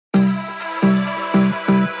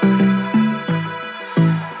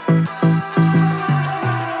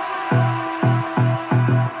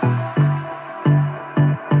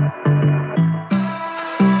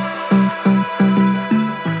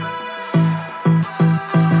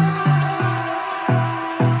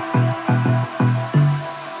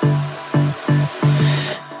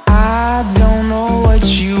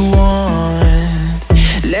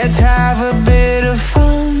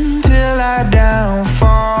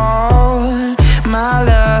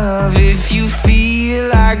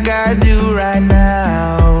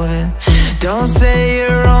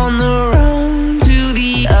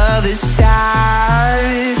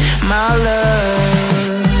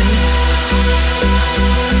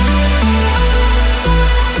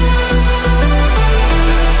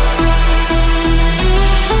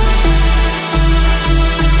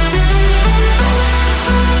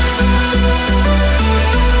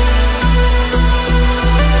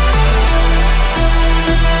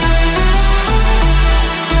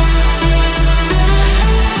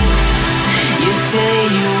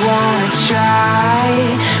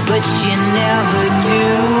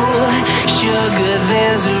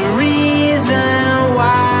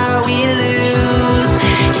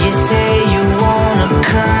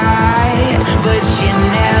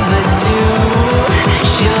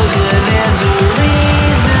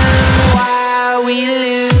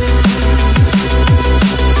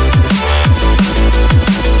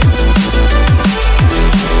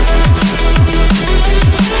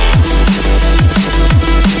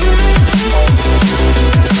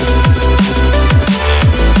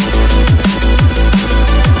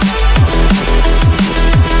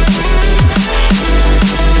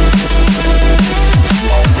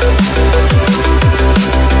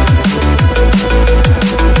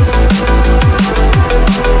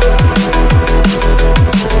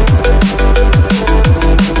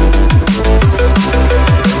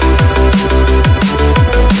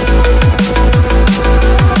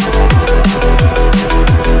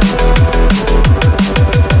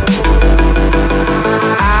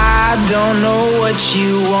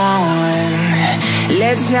want.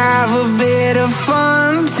 Let's have a bit of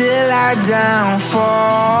fun till I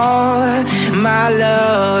downfall. My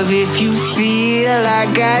love, if you feel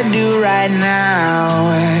like I do right now,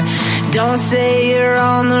 don't say you're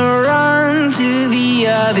on the run to the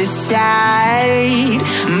other side.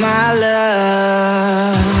 My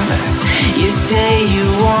love, you say you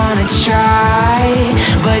wanna try,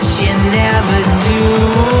 but you never do.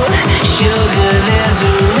 Sugar, there's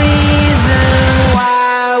a reason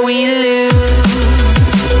why we lose.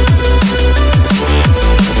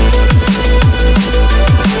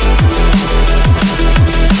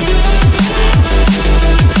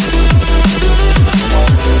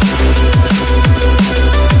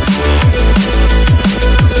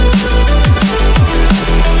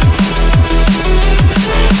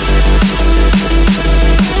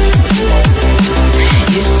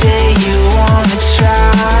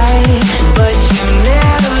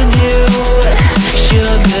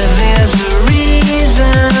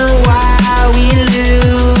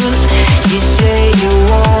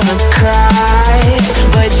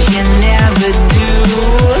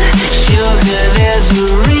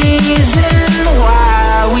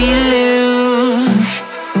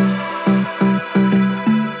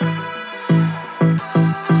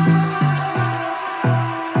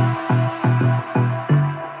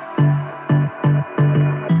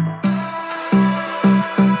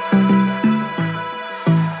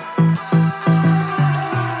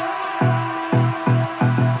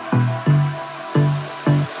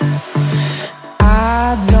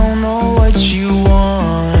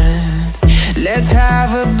 Let's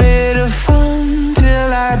have a bit of fun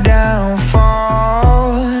till I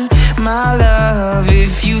downfall. My love,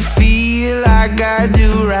 if you feel like I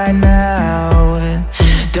do right now,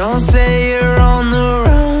 don't say you're on the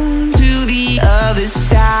run to the other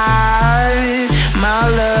side. My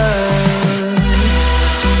love,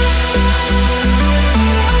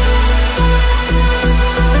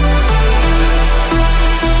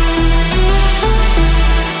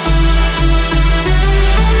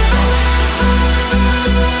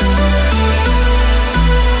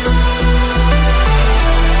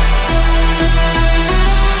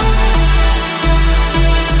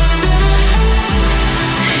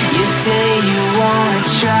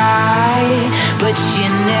 but you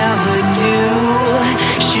never do.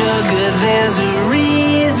 Sugar, there's a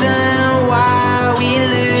reason why we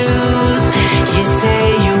lose. You say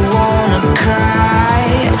you wanna cry,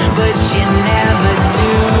 but you never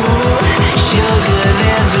do. Sugar,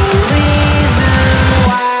 there's a reason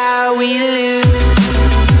why we lose.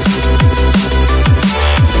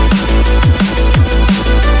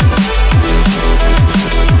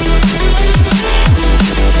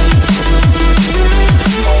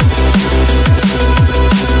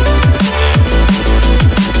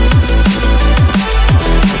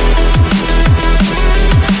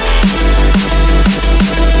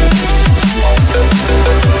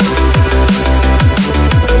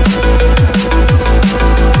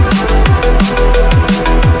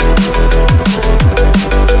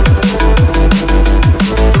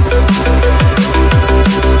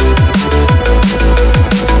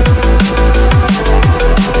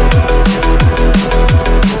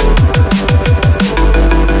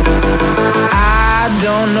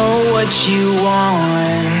 You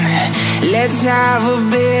want. Let's have a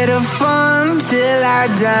bit of fun till I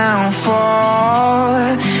downfall.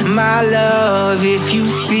 My love, if you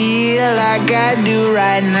feel like I do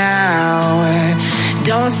right now,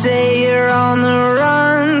 don't say you're on the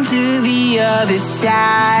run to the other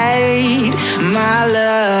side. My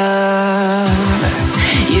love,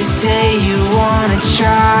 you say you wanna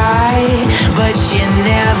try, but you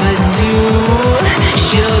never do.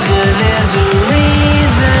 Sugar, there's a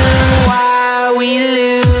reason why we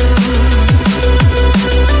lose.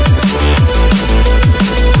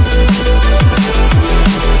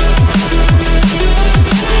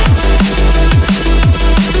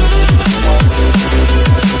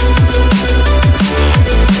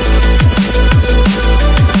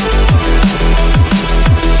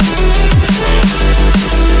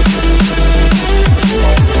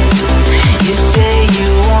 You say you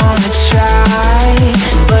wanna try,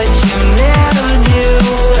 but you never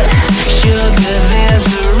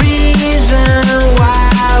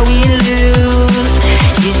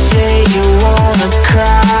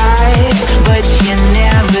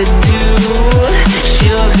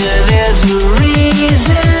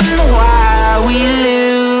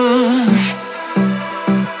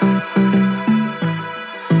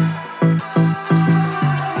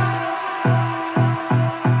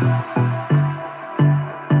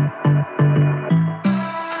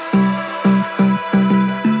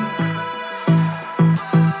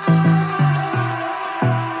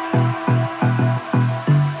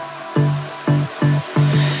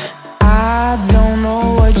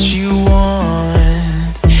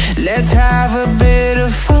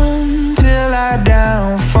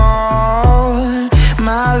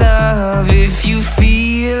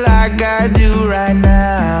right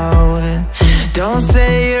now. Don't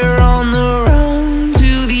say you're on the run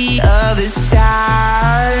to the other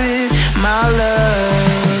side, my love.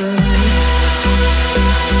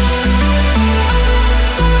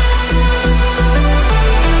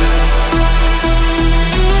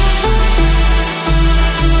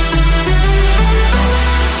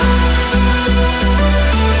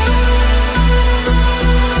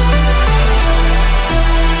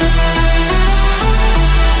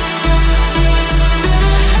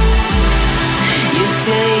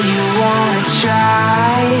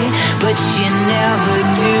 But you never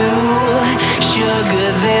do. Sugar,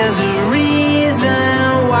 there's a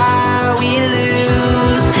reason why we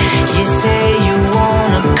lose. You say you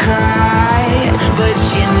wanna cry, but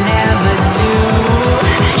you never do.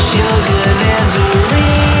 Sugar, there's a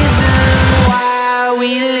reason why we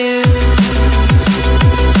lose.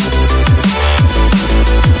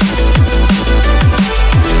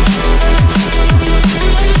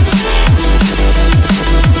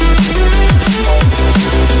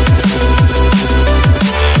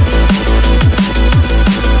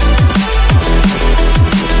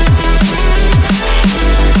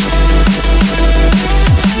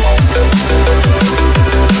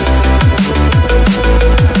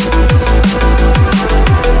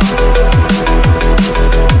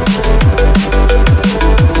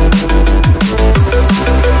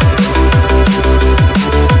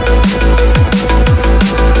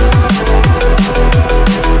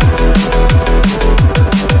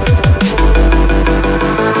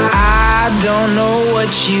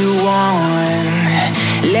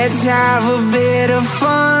 Let's have a bit of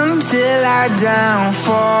fun till I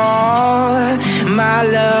downfall, my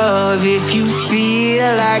love. If you feel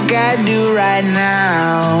like I do right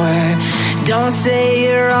now, don't say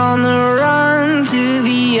you're on the run to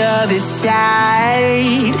the other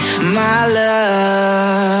side, my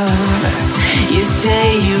love. You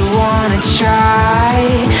say you wanna try,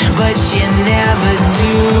 but you never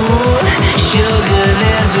do. Sugar,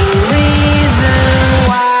 there's a reason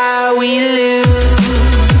why we lose.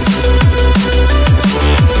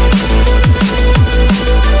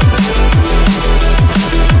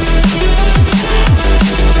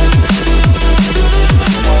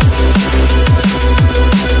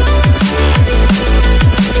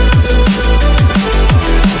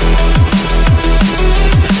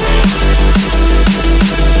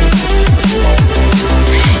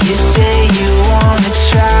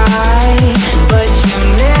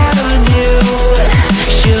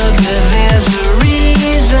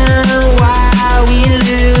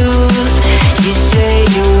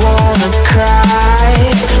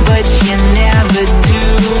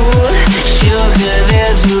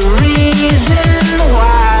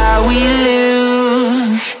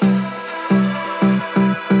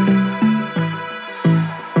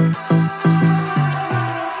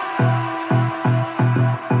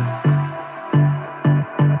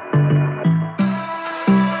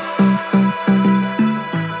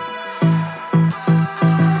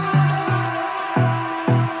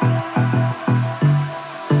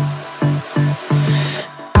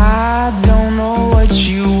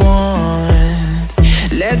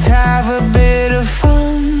 Let's have a bit of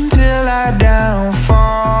fun till I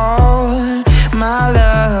downfall, my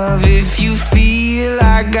love. If you feel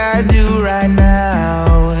like I do right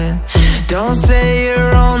now, don't say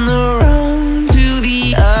you're on the run to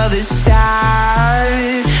the other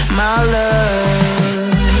side, my love.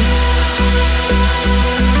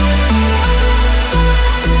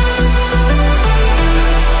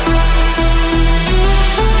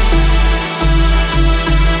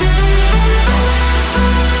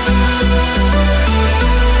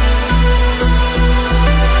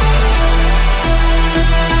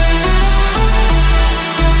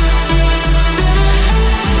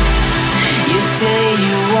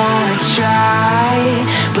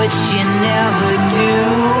 But you never do.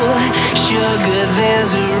 Sugar,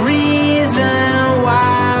 there's a reason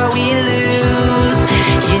why we lose.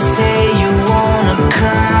 You say you wanna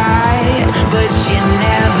cry, but you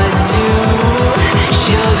never do.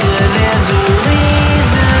 Sugar, there's a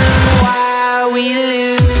reason why we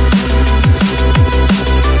lose.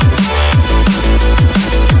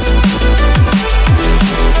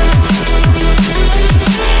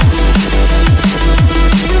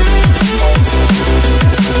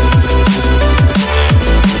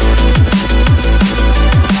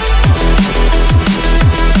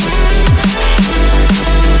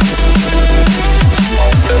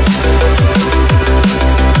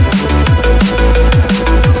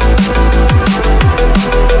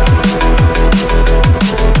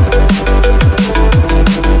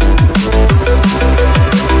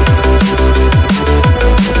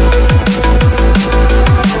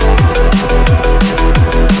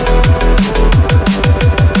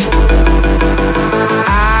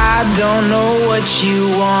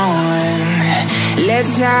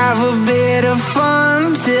 bit of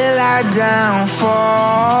fun till our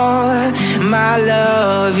downfall. My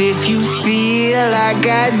love, if you feel like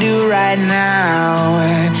I do right now,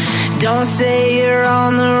 don't say you're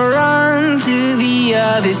on the run to the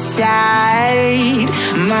other side.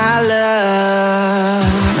 My love,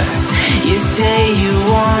 you say you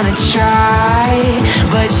wanna try,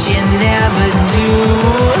 but you never do.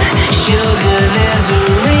 Sugar, there's a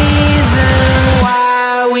reason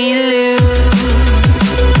why we lose.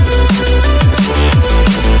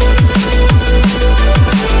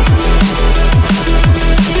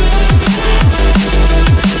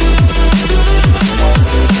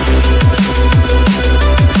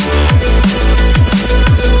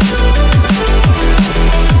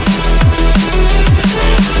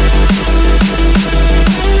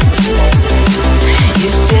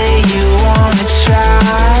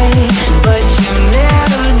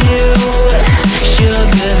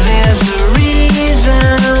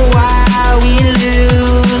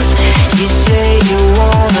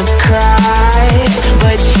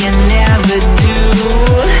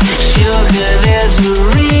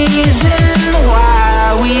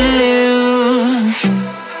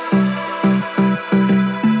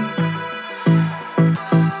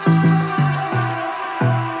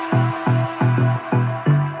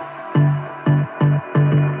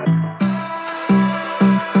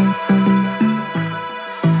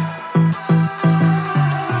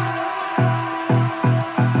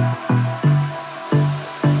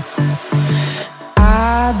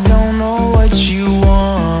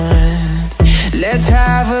 Let's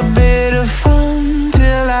have a bit of fun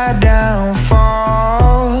till I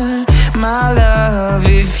downfall. My love,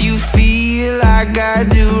 if you feel like I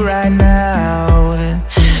do right now,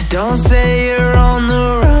 don't say you're on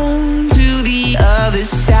the run to the other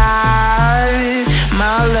side.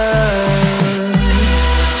 My love,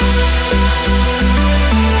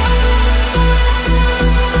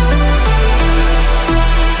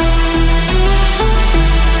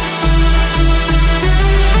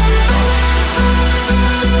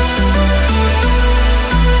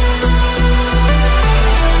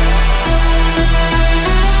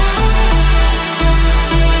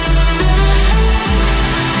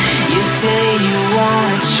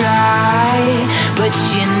 but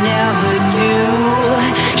you never do.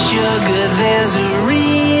 Sugar, there's a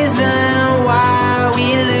reason why we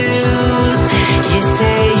lose. You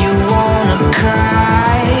say you wanna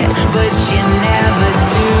cry, but you never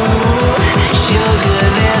do. Sugar,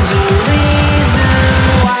 there's a reason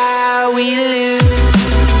why we lose.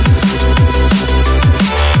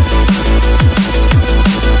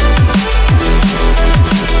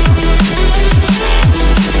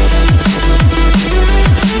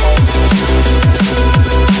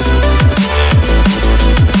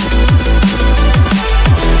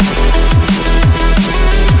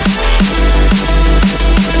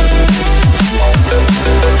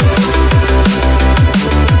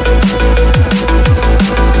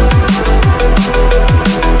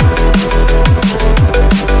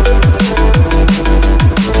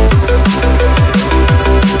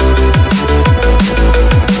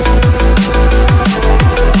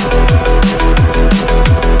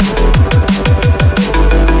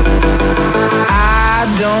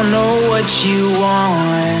 You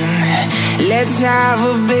want. Let's have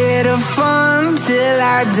a bit of fun till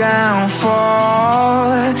I downfall.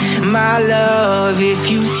 My love, if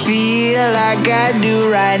you feel like I do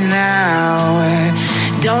right now,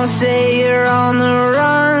 don't say you're on the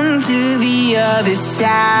run to the other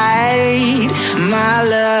side. My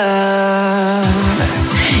love,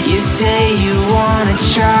 you say you wanna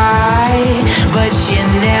try, but you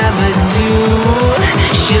never do.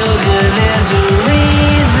 Sugar, there's a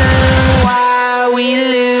reason why we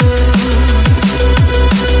lose.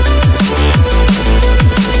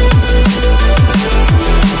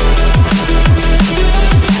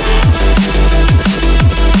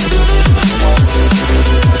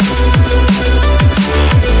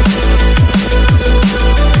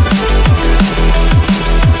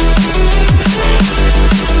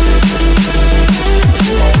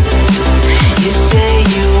 You say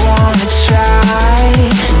you wanna try,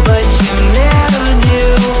 but you never do.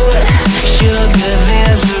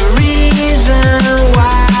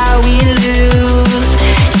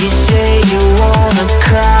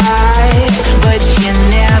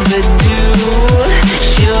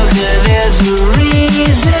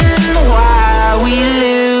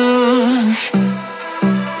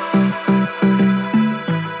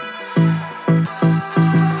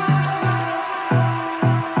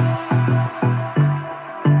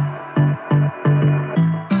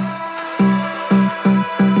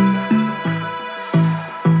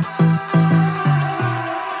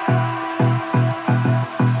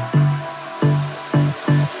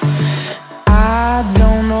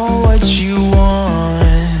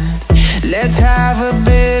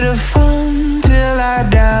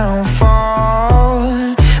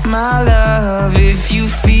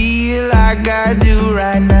 feel like I do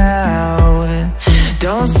right now.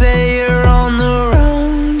 Don't say you're on the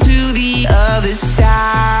run to the other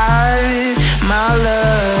side, my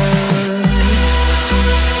love.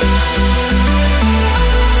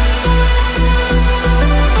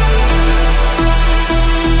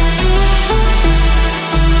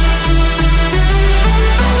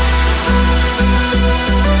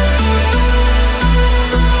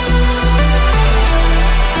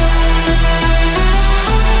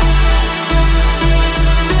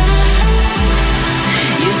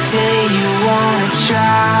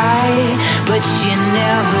 But you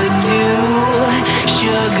never do.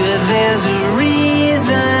 Sugar, there's a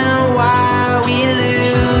reason why we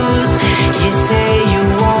lose. You say you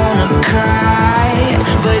wanna cry,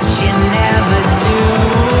 but you never do.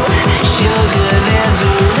 Sugar, there's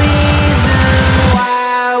a reason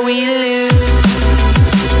why we lose.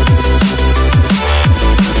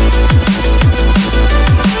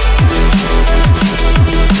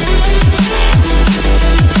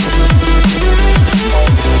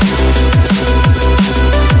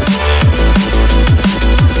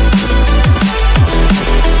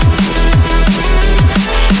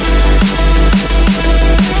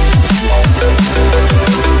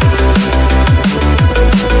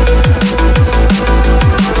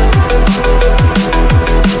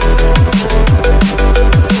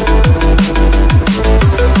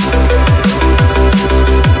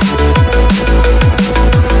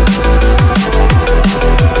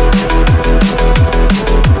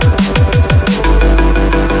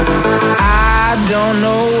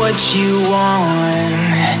 You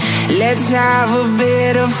want. Let's have a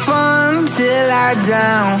bit of fun till I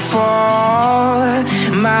downfall,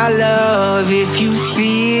 my love. If you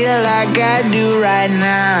feel like I do right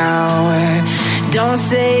now, don't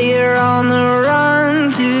say you're on the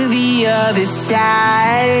run to the other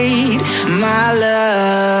side, my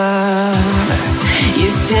love. You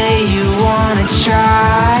say you wanna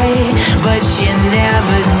try, but you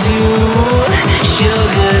never do.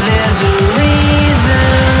 Sugar, there's a reason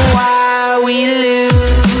why we lose.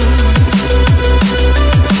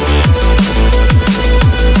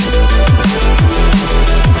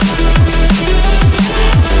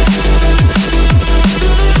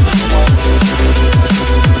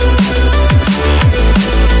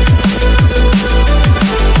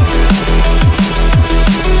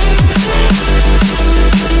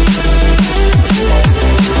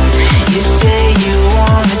 You say you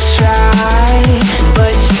wanna try,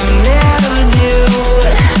 but you never do.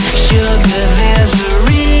 Sugar, there's a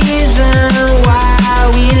reason why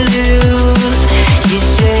we lose. You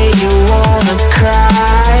say you wanna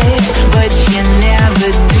cry, but you never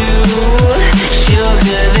do.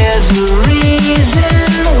 Sugar, there's a reason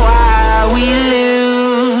why we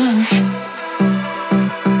lose.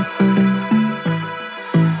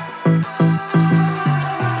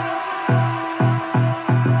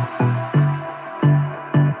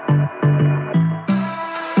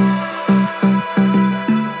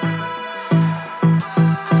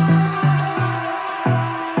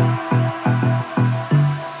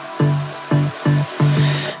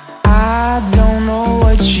 I don't know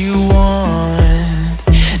what you want.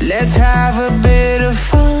 Let's have a bit of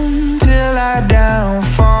fun till I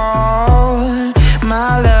downfall,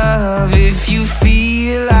 my love. If you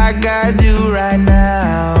feel like I do right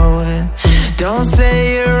now, don't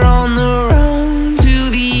say you're on the run to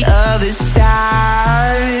the other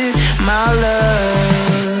side, my love.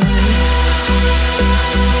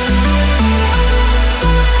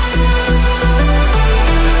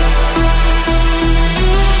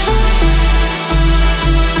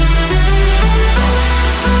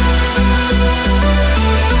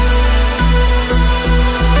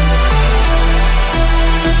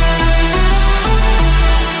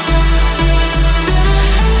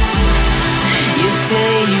 You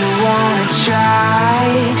say you wanna try,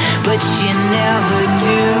 but you never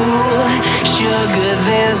do. Sugar,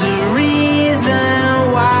 there's a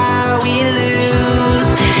reason why we lose.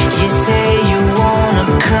 You say you wanna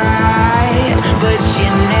cry, but you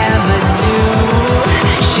never do.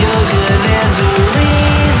 Sugar, there's a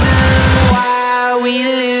reason why we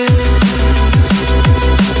lose.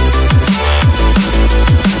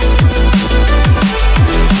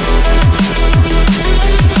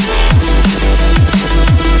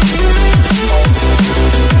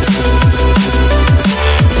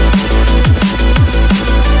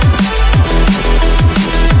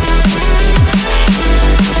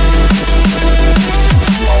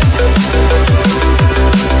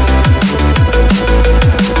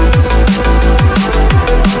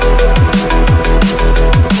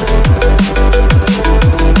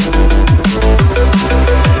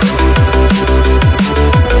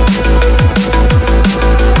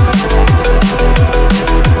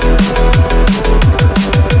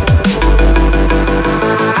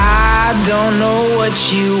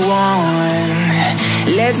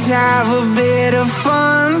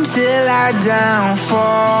 till our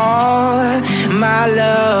downfall. My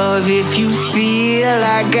love, if you feel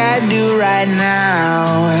like I do right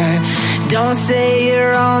now, don't say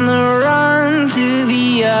you're on the run to the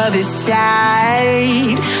other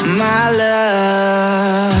side. My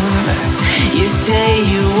love, you say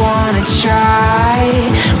you wanna try,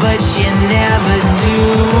 but you never do.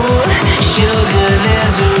 Sugar,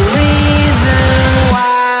 there's a reason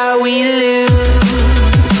why we lose.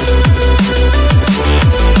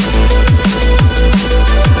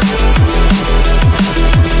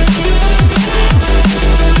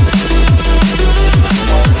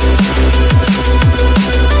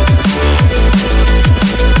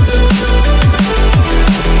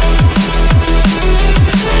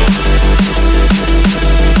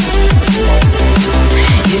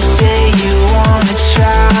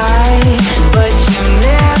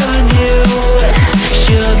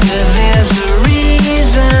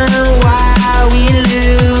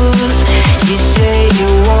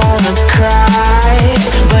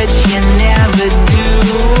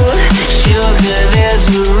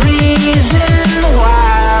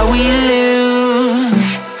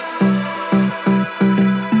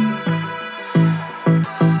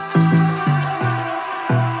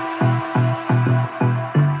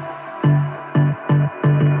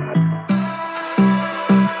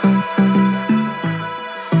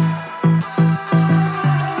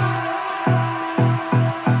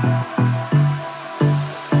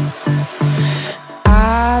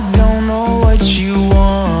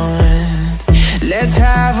 Let's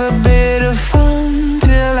have a bit of fun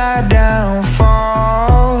till I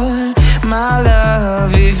downfall. My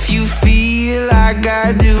love, if you feel like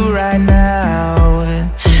I do right now,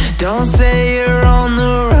 don't say you're on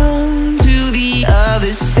the run to the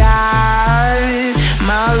other side.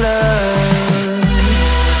 My love,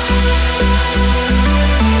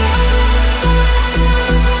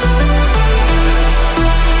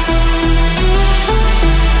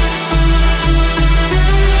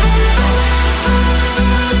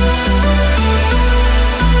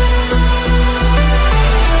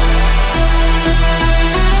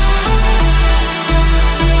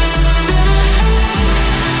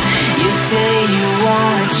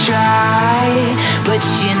 but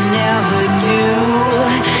you never do.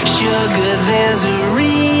 Sugar, there's a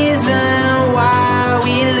reason why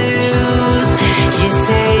we lose. You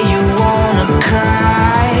say you wanna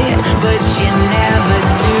cry, but you never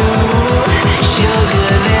do.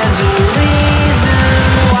 Sugar, there's a reason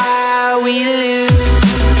why we lose.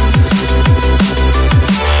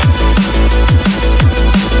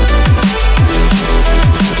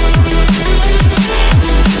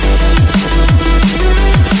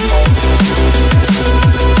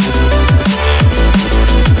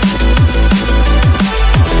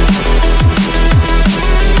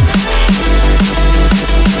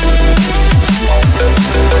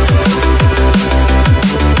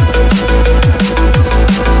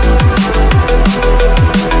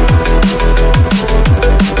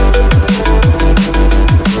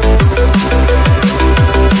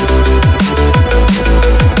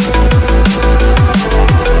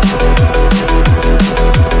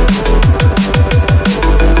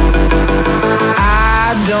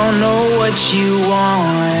 You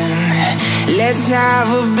want. Let's have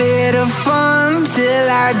a bit of fun till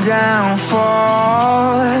I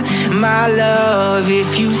downfall. My love,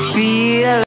 if you feel